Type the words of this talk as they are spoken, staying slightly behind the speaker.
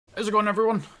How's it going,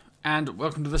 everyone? And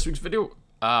welcome to this week's video.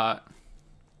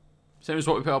 Same as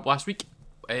what we put up last week.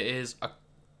 It is a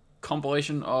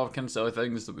compilation of kind of silly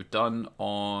things that we've done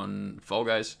on Fall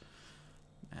Guys.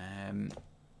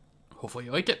 Hopefully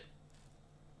you like it.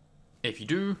 If you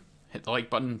do, hit the like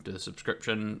button, do the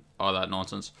subscription, all that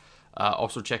nonsense.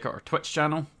 Also check out our Twitch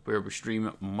channel, where we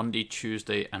stream Monday,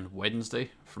 Tuesday, and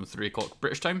Wednesday from 3 o'clock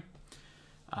British time.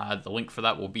 The link for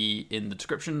that will be in the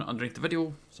description underneath the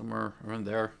video, somewhere around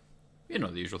there. You know,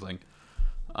 the usual thing.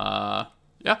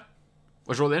 Yeah.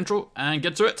 Let's roll the intro and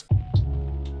get to it.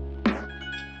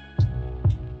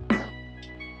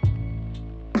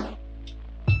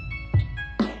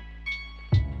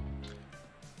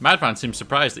 Madman seems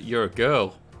surprised that you're a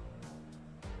girl.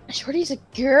 Shorty's a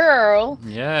girl.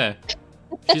 Yeah.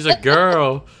 She's a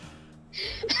girl.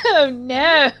 Oh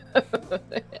no.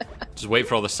 Just wait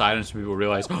for all the silence and people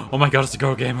realize, oh my god, it's a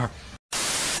girl gamer.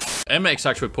 MX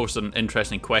actually posted an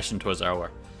interesting question to us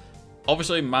earlier.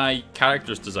 Obviously, my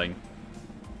character's design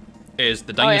is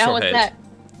the dinosaur head,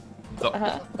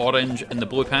 the orange and the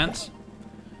blue pants.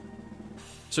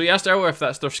 So he asked earlier if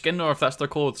that's their skin or if that's their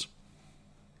clothes.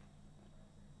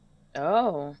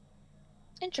 Oh.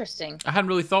 Interesting. I hadn't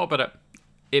really thought about it.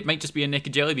 It might just be a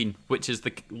naked jelly bean, which is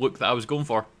the look that I was going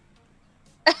for.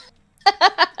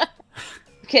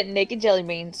 Getting naked jelly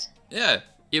beans. Yeah,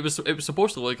 it was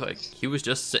supposed to look like he was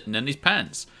just sitting in his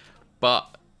pants,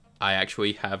 but I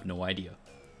actually have no idea.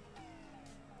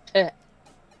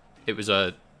 It was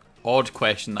a odd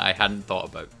question that I hadn't thought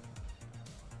about.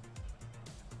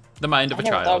 The mind of a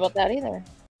child. I never thought about that either.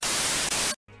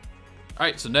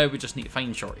 Alright, so now we just need to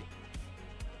find Shorty.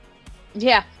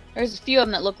 Yeah, there's a few of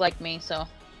them that look like me, so.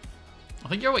 I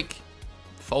think you're like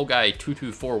Fall Guy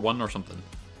 2241 or something.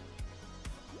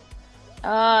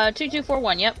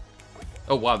 2241, yep.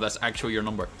 Oh wow, that's actually your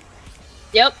number.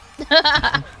 Yep.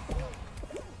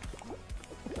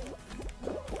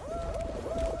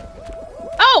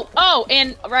 Oh,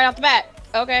 and right off the bat.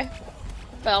 Okay.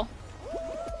 Fell.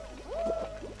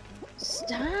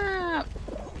 Stop.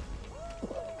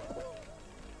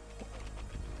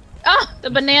 Ah, the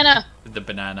banana. The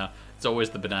banana. It's always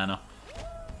the banana.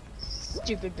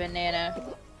 Stupid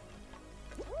banana.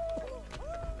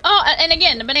 Oh, and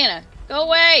again, the banana. Go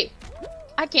away.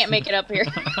 I can't make it up here.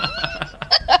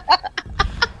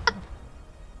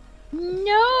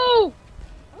 No.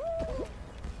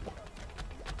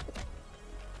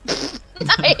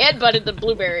 I headbutted the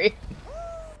blueberry.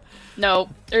 No,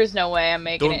 there's no way I'm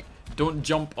making it. Don't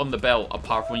jump on the belt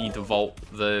apart from when you need to vault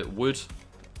the wood,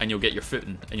 and you'll get your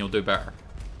footing, and you'll do better.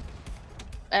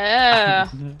 Aww.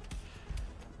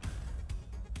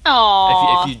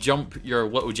 If you jump, your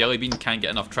little jelly bean can't get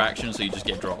enough traction, so you just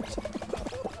get dropped.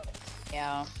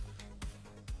 Yeah.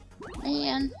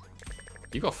 Man.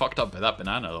 You got fucked up by that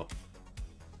banana, though.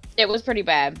 It was pretty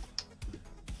bad.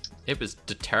 It was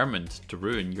determined to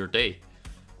ruin your day.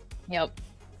 Yep.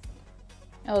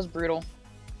 That was brutal.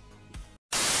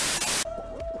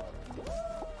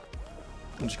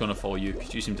 I'm just gonna follow you,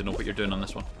 because you seem to know what you're doing on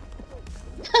this one.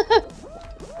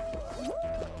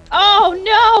 Oh,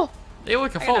 no! Hey,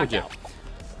 look, I followed you.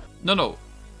 No.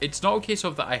 It's not a case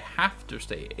of that I have to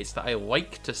stay. It's that I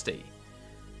like to stay.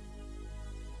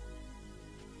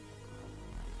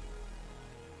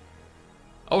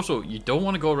 Also, you don't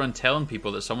want to go around telling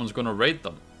people that someone's going to raid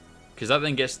them. Because that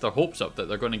then gets their hopes up that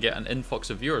they're going to get an influx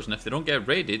of viewers. And if they don't get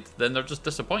raided, then they're just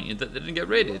disappointed that they didn't get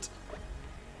raided.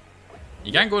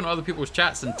 You can't go into other people's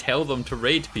chats and tell them to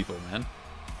raid people, man.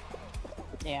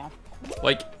 Yeah.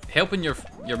 Like, helping your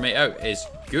mate out is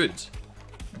good.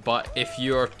 But if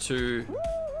you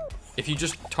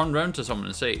just turn around to someone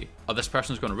and say, oh, this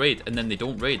person's going to raid, and then they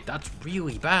don't raid, that's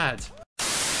really bad.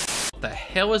 What the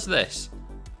hell is this?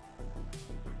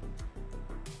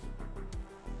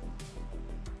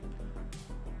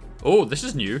 Oh, this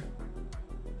is new.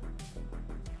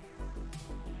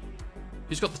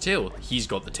 Who's got the tail? He's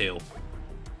got the tail.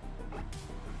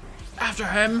 After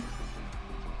him!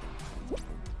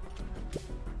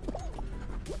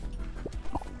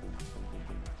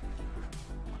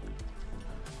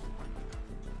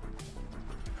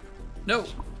 No!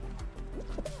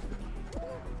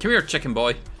 Come here, chicken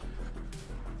boy.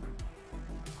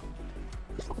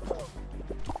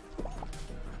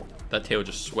 That tail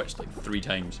just switched like 3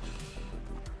 times.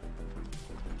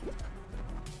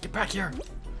 Get back here!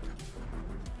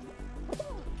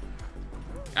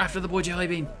 After the boy jelly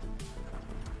bean!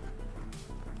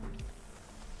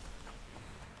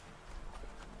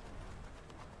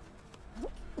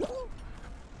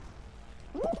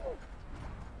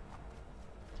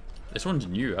 This one's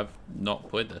new, I've not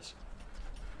played this.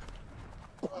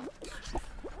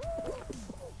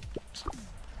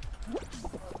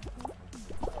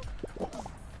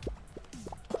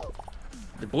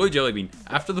 blue jelly bean.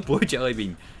 After the blue jelly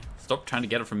bean. Stop trying to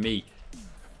get it from me.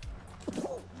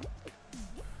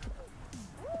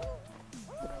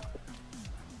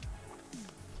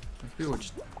 Maybe we'll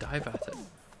just dive at it.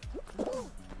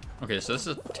 Okay, so this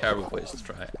is a terrible place to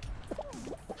try it.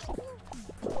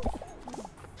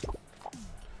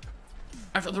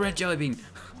 After the red jelly bean.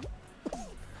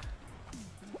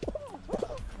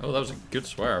 Oh, that was a good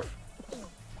swerve.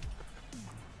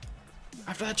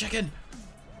 After that chicken.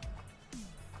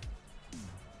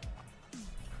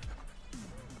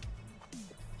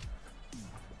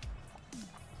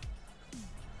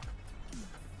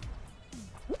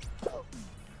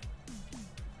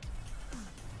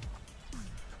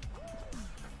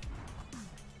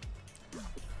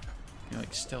 You're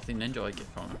like stealthy ninja like it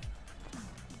from him.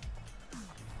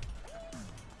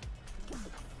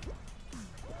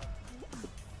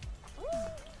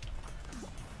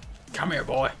 Come here,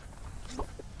 boy.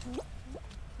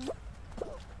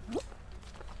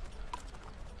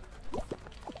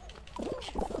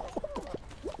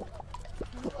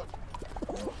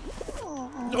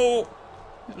 No.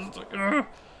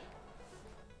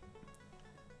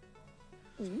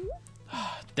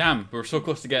 Damn, we were so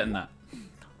close to getting that.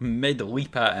 Made the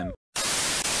leap at him.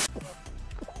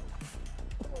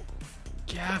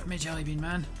 Get off me, jelly bean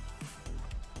man.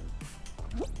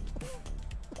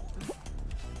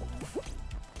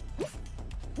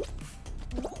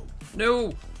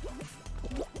 No!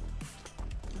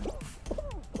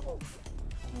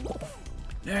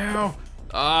 No!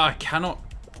 Ah, I cannot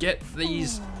get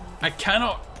these. I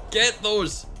cannot get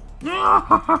those!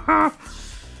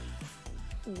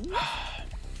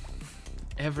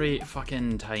 Every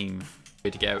fucking time.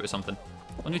 Way to get out of something.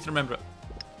 I need to remember it.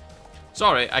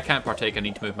 Sorry, I can't partake. I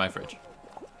need to move my fridge.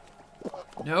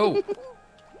 No!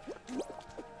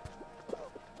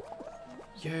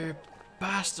 You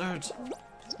bastard!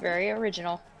 Very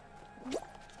original.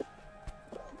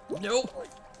 Nope.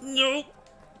 Nope.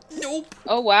 Nope.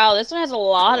 Oh wow, this one has a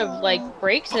lot of like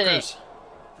breaks in it.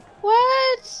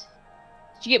 What?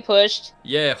 Did you get pushed?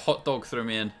 Yeah, hot dog threw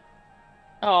me in.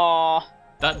 Aww.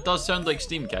 That does sound like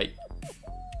Steam Kite, if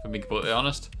I'm being completely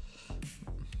honest.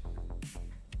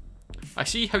 I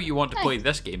see how you want to play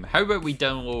this game. How about we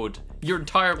download your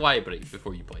entire library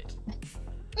before you play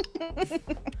it?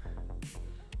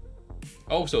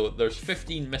 Also, there's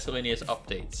 15 miscellaneous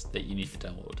updates that you need to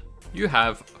download. You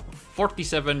have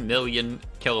 47 million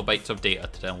kilobytes of data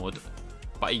to download,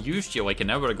 but I used you like an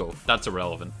hour ago. That's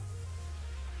irrelevant.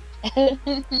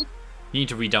 You need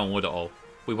to re-download it all.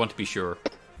 We want to be sure.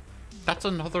 That's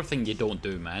another thing you don't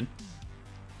do, man.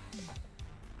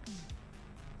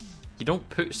 You don't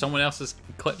put someone else's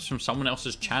clips from someone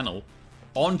else's channel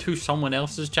onto someone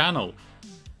else's channel.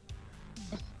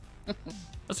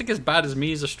 That's like as bad as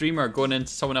me as a streamer going into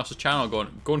someone else's channel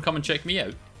going, go and come and check me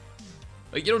out.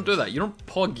 Like, you don't do that. You don't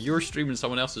plug your stream in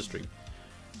someone else's stream.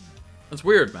 That's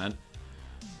weird, man.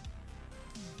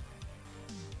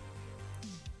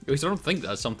 At least I don't think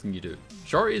that's something you do.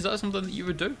 Shorty, is that something that you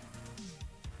would do?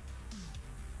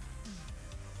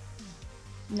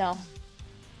 No.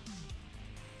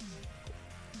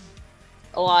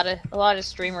 A lot of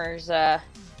streamers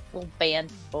will ban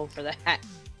people for that.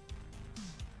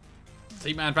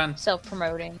 See, man.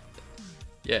 Self-promoting.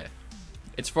 Yeah.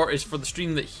 It's for the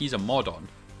stream that he's a mod on.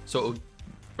 So,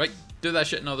 right, do that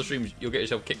shit in other streams, you'll get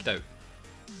yourself kicked out.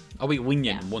 I'll be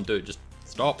lenient and won't do it, just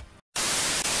stop.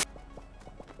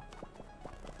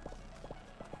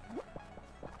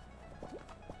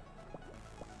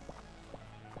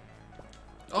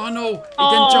 Oh no! He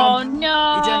didn't jump! Oh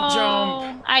no! He didn't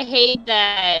jump! I hate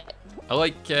that. I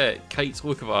like Kite's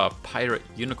look of a pirate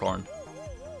unicorn.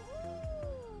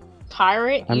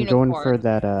 Pirate I'm unicorn. going for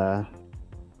that,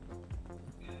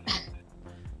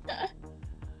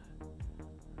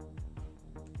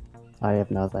 I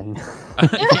have nothing.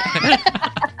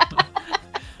 I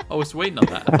was waiting on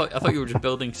that. I thought you were just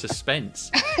building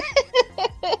suspense.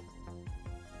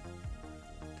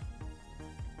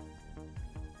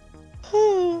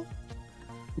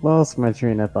 Lost my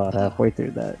train of thought halfway through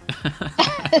that.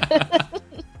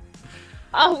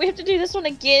 Oh, we have to do this one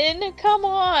again? Come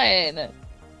on!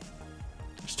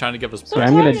 Just trying to give us.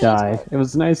 I'm gonna die. It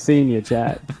was nice seeing you,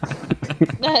 chat.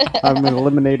 I'm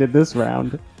eliminated this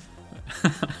round.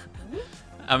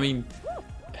 I mean,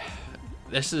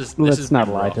 this is. Let's not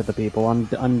lie to the people. I'm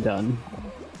done.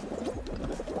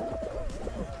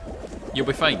 You'll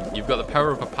be fine. You've got the power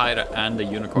of a pirate and a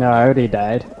unicorn. No, I already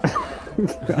died.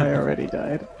 I already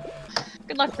died.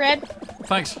 Good luck, Fred.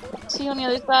 Thanks. See you on the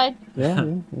other side. Yeah.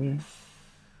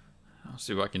 I'll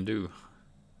see what I can do.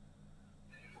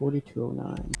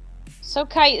 4209. So,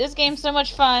 Kite, this game's so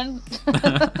much fun.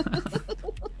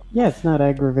 Yeah, it's not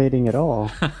aggravating at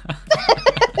all.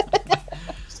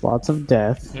 It's lots of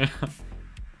death.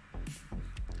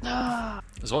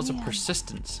 There's lots of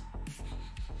persistence.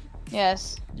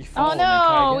 Yes. You fall Oh and then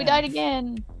try no, we again. died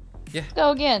again. Yeah. Let's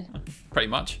go again. Pretty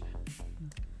much.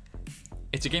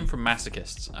 It's a game for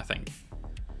masochists, I think.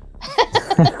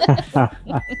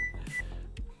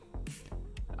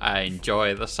 I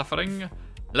enjoy the suffering.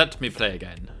 Let me play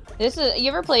again. You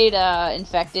ever played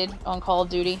Infected on Call of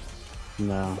Duty?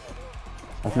 No.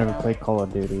 I've never played Call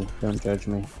of Duty. Don't judge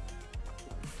me.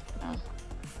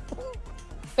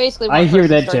 Basically, I hear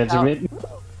that starts out- judgment.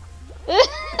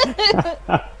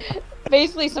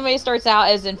 Basically, somebody starts out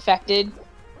as infected,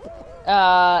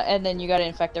 and then you gotta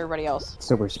infect everybody else.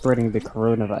 So we're spreading the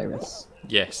coronavirus.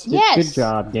 Yes. Yes. Good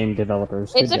job, game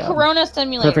developers. Good It's a job. corona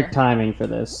simulator. Perfect timing for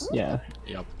this. Yeah.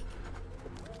 Yep.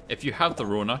 If you have the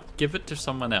Rona, give it to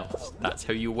someone else. That's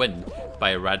how you win,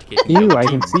 by eradicating the Ew, other I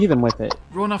can team. see them with it.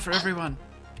 Rona for everyone.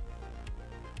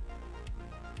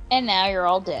 And now you're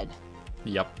all dead.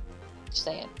 Yep. Just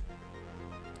saying.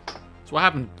 So what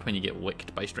happened when you get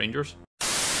licked by strangers?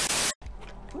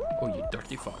 Oh, you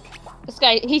dirty fuck. This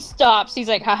guy, he stops. He's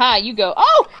like, haha, you go.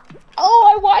 Oh!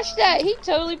 Oh, I watched that. He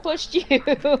totally pushed you. Yeah,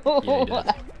 he did. Oh,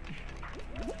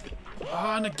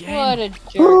 and again. What a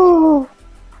jerk.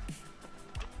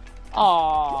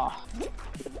 Aww.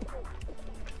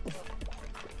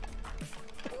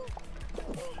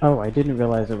 Oh, I didn't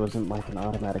realize it wasn't like an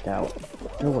automatic out.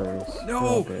 No worries. We're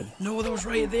all No! good. No, that was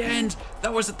right at the end.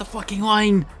 That was at the fucking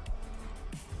line.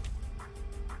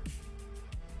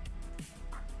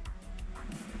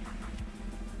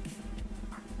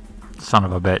 Son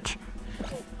of a bitch.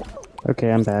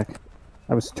 Okay, I'm back.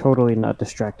 I was totally not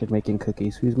distracted making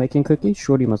cookies. Who's making cookies?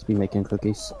 Shorty must be making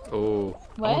cookies. Oh,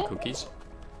 I want What? cookies.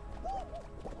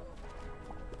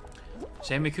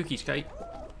 Send me cookies, Kate.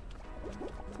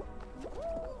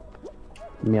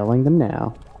 Mailing them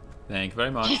now. Thank you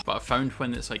very much. But I found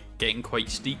when it's like getting quite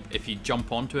steep, if you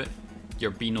jump onto it,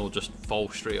 your bean will just fall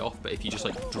straight off. But if you just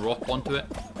like drop onto it,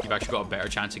 you've actually got a better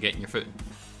chance of getting your foot.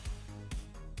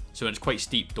 So when it's quite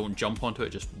steep, don't jump onto it,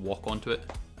 just walk onto it,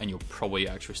 and you'll probably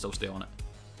actually still stay on it.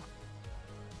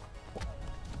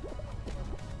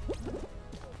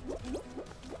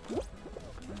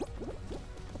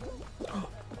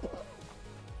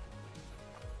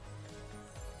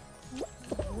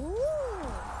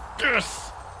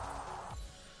 Yes!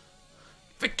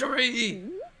 Victory!